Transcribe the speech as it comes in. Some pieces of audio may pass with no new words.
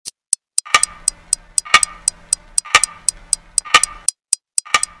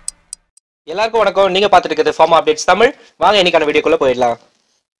எல்லாருக்கும் வணக்கம். நீங்க பார்த்துட்டு இருக்கிறது ஃபார்மா அப்டேட்ஸ் தமிழ். வாங்க இன்னைக்கான வீடியோக்குள்ள போயிடலாம்.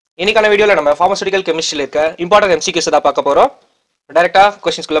 இன்னைக்கான வீடியோல நம்ம ஃபார்மசூட்டிக்கல் கெமிஸ்ட்ரியில் இருக்க இம்பார்ட்டன்ட் MCQs தான் பார்க்க போறோம். டைரக்டா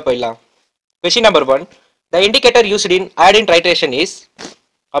क्वेश्चंसக்குள்ள போயிடலாம். Question number 1. The indicator used in iodine titration is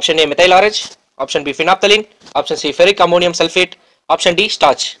option A methyl orange, option B phenolphthalein, option C ferric ammonium sulfate, option D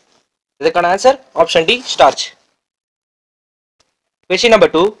starch. இதுக்கான answer option D starch. Question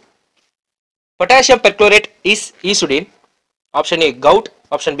number 2. Potassium perchlorate is used in option A gout,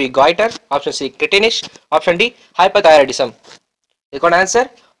 option B goiter, option C cretinish, option D hyperthyroidism. இதுக்கான answer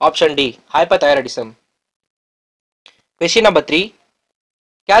option D hyperthyroidism. Question number 3.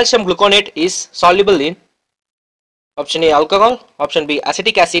 Calcium gluconate is soluble in option A alcohol, option B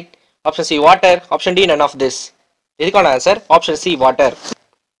acetic acid, option C water, option D none of this. இதுக்கான answer option C water.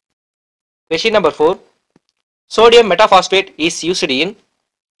 Question number 4. Sodium metaphosphate is used in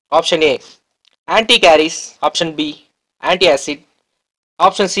option A anti-caries, option B anti-acid,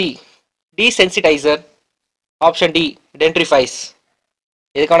 option C desensitizer, option D dentrifies.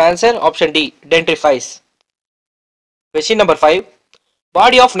 இதுக்கான answer option D dentrifies. Question number 5.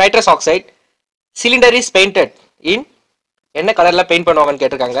 Body of nitrous oxide cylinder is painted in என்ன கலர்ல paint பண்ணுவாங்கன்னு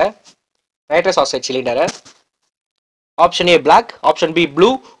கேட்டிருக்காங்க. nitrous oxide cylinder option A black, option B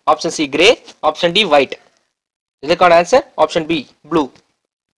blue, option C grey, option D white. இதுக்கான answer option B blue.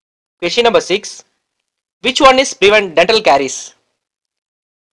 Question number 6. Which one is prevent dental caries?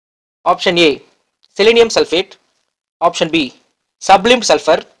 Option A selenium sulfate, option B sublimed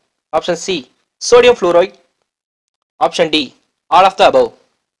sulfur, option C sodium fluoride, option D all of the above.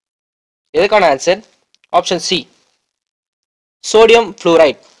 இதுக்கான answer option C sodium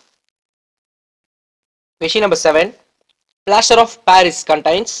fluoride. Question number 7. Plaster of Paris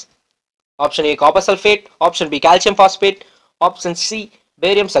contains option A copper sulfate, option B calcium phosphate, option C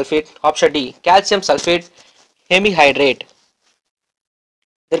barium sulfate, option D calcium sulfate hemihydrate.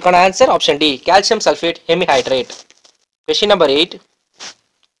 இதற்கான answer option D calcium sulfate hemihydrate. Question number 8.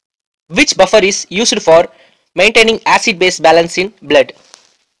 Which buffer is used for maintaining acid base balance in blood?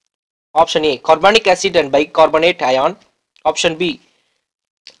 Option A carbonic acid and bicarbonate ion, option B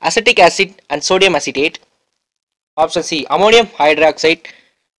acetic acid and sodium acetate, option C ammonium hydroxide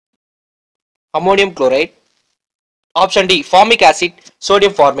ammonium chloride, option D formic acid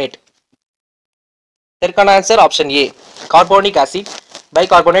sodium formate. இதற்கான answer option A carbonic acid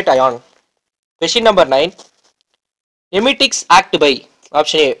bicarbonate ion. Question number 9. Emetics act by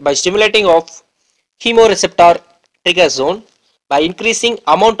option A by stimulating of chemoreceptor trigger zone, by increasing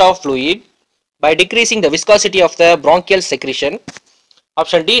amount of fluid, by decreasing the viscosity of the bronchial secretion,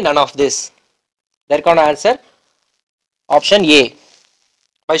 option D none of this. இதற்கான answer option A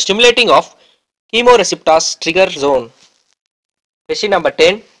by stimulating of chemoreceptors trigger zone. Question number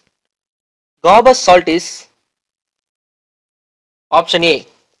 10. Gauber's salt is option A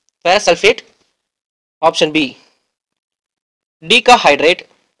ferrous sulfate, option B decahydrate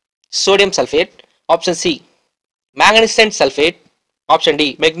sodium sulfate, option C manganese sulfate, option D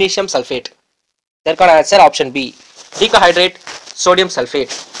magnesium sulfate. இதற்கான answer option B decahydrate sodium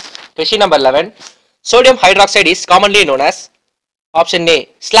sulfate. Question number 11. Sodium hydroxide is commonly known as option A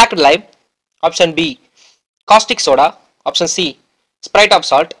slacked lime, option B caustic soda, option C sprite of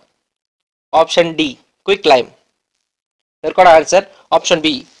salt, option D quick lime. இதற்கான answer option B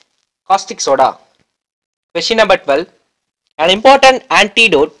caustic soda. Question number 12. An important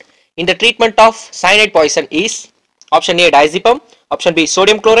antidote in the treatment of cyanide poison is option A diazepam, option B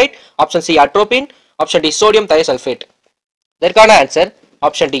sodium chloride, option C atropine, option D sodium thiosulfate. இதற்கான answer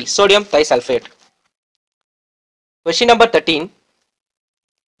option D sodium thiosulfate. Question number 13.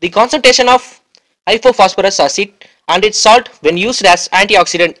 The concentration of hypophosphorus acid and its salt when used as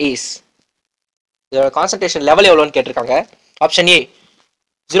antioxidant is. இதோட concentration level எவ்வளவுன்னு கேட்டிருக்காங்க. option A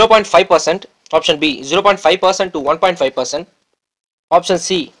 0.5%, option B 0.5% to 1.5%, option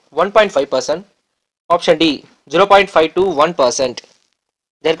C 1.5%, option D 0.5 to 1%.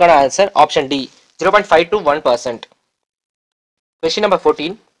 இதற்கான answer option D 0.5 to 1%. Question number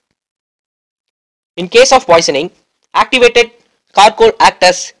 14. In case of poisoning, activated charcoal acts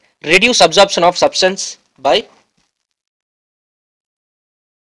as reduce absorption of substance by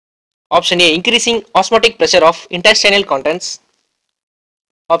option A increasing osmotic pressure of intestinal contents,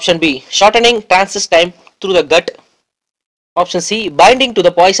 option B shortening transit time through the gut, option C binding to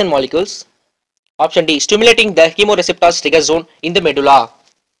the poison molecules, option D stimulating the chemoreceptors trigger zone in the medulla.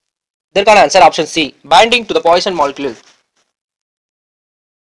 இதற்கான answer option C binding to the poison molecule.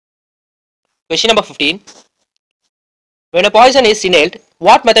 Question number 15. When a poison is inhaled,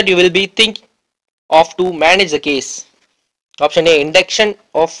 what method you will be think of to manage the case? Option A induction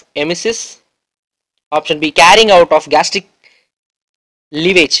of emesis, option B carrying out of gastric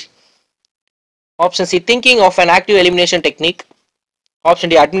lavage, Option C, thinking of an active elimination technique. Option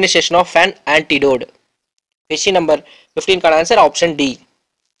D, administration of an antidote. Question number 15 can answer option D,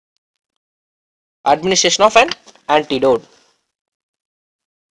 administration of an antidote.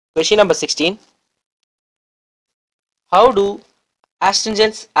 Question number 16, how do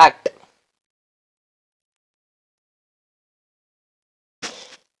astringents act?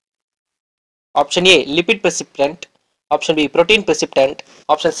 Option A, lipid precipitant. Option B, protein precipitant.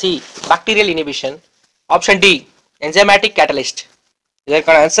 Option C, bacterial inhibition. Option D, enzymatic catalyst. There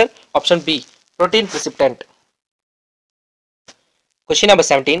can answer option B, protein precipitant. Question number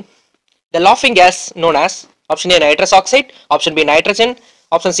 17, the laughing gas known as option A, nitrous oxide. Option B, nitrogen.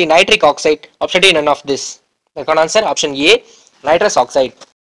 Option C, nitric oxide. Option D, none of this. There can answer option A, nitrous oxide.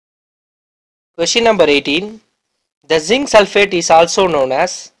 Question number 18, the zinc sulfate is also known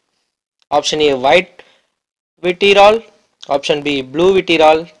as option A, white vitriol. Option B, blue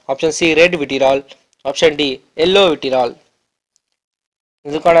vitriol. Option C, red vitriol. Option D, yellow vitriol.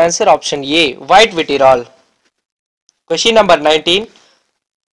 You can answer option A, white vitriol. Question number 19,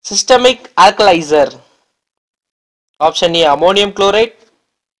 systemic alkalizer. Option A, ammonium chloride.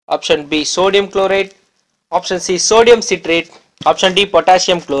 Option B, sodium chloride. Option C, sodium citrate. Option D,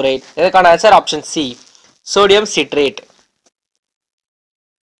 potassium chloride. You can answer option C, sodium citrate.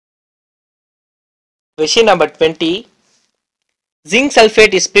 Question number 20, zinc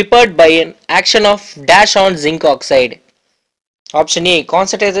sulfate is prepared by an action of dash on zinc oxide. Option A,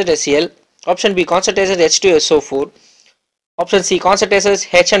 concentrated HCl. Option B, concentrated H2SO4. Option C, concentrated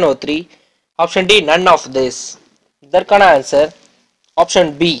HNO3. Option D, none of this. Therefore answer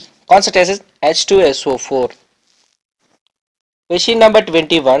option B, concentrated H2SO4. Question number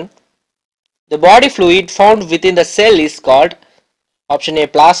 21, the body fluid found within the cell is called option A,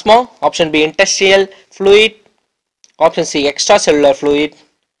 plasma. Option B, interstitial fluid. Option C, extracellular fluid.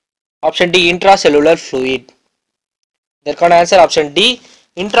 Option D, intracellular fluid. Therefore answer option D,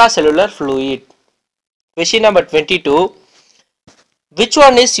 intracellular fluid. Question number 22, which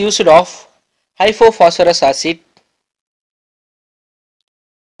one is used of hypophosphorus acid?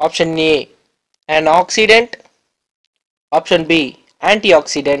 Option A, an oxidant. Option B,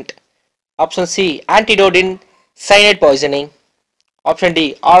 antioxidant. Option C, antidote in cyanide poisoning. Option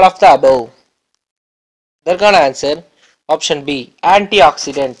D, all of the above. Therefore answer option B,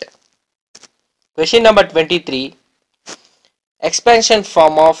 antioxidant. Question number 23, expansion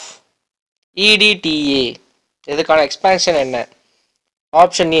form of EDTA. இதுக்கான expansion என்ன?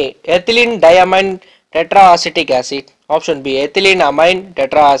 Option A, ethylene diamine tetraacetic acid. Option B, ethylene amine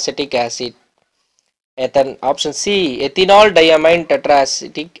tetraacetic acid. Option C, ethanol diamine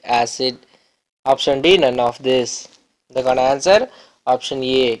tetraacetic acid. Option D, none of this. இதுக்கான answer option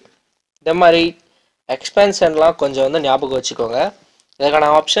A. இந்த மாதிரி எக்ஸ்பென்ஷன்லாம் கொஞ்சம் வந்து ஞாபகம் வச்சுக்கோங்க. இதுக்கான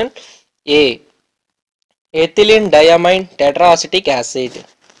option A, ethylene diamine tetraacetic acid.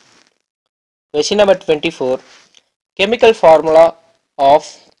 Question number 24, chemical formula of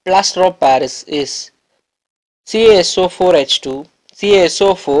plaster of Paris is CaSO4H2,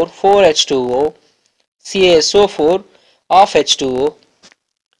 CaSO4 4H2O, CaSO4 of H2O,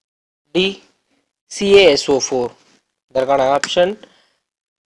 D, CaSO4. Therefore option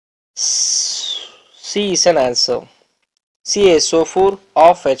C is an answer, CaSO4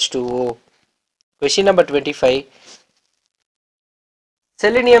 of H2O. Question number 25,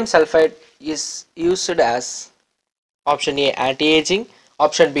 selenium sulfide is used as option A, anti-aging.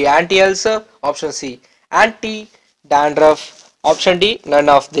 Option B, anti-ulcer. Option C, anti-dandruff. Option D, none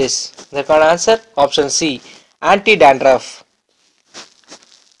of this. The correct answer option C, anti-dandruff.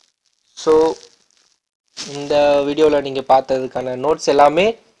 So இந்த வீடியோவில் நீங்கள் பார்த்ததுக்கான notes எல்லாமே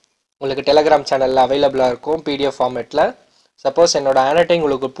உங்களுக்கு Telegram சேனலில் அவைலபிளாக இருக்கும் PDF ஃபார்மேட்டில். Suppose என்னோட ஹேண்ட்ரைட்டிங்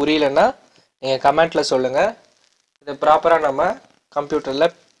உங்களுக்கு புரியலன்னா நீங்கள் கமெண்ட்டில் சொல்லுங்கள். இது ப்ராப்பராக நம்ம கம்ப்யூட்டரில்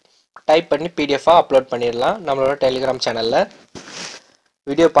டைப் பண்ணி பிடிஎஃபாக அப்லோட் பண்ணிடலாம் நம்மளோட டெலிகிராம் சேனலில்.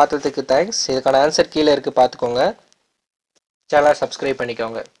 வீடியோ பார்த்ததுக்கு தேங்க்ஸ். இதுக்கான ஆன்சர் கீழே இருக்குது, பார்த்துக்கோங்க. சேனலை சப்ஸ்கிரைப்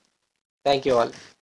பண்ணிக்கோங்க. Thank you all.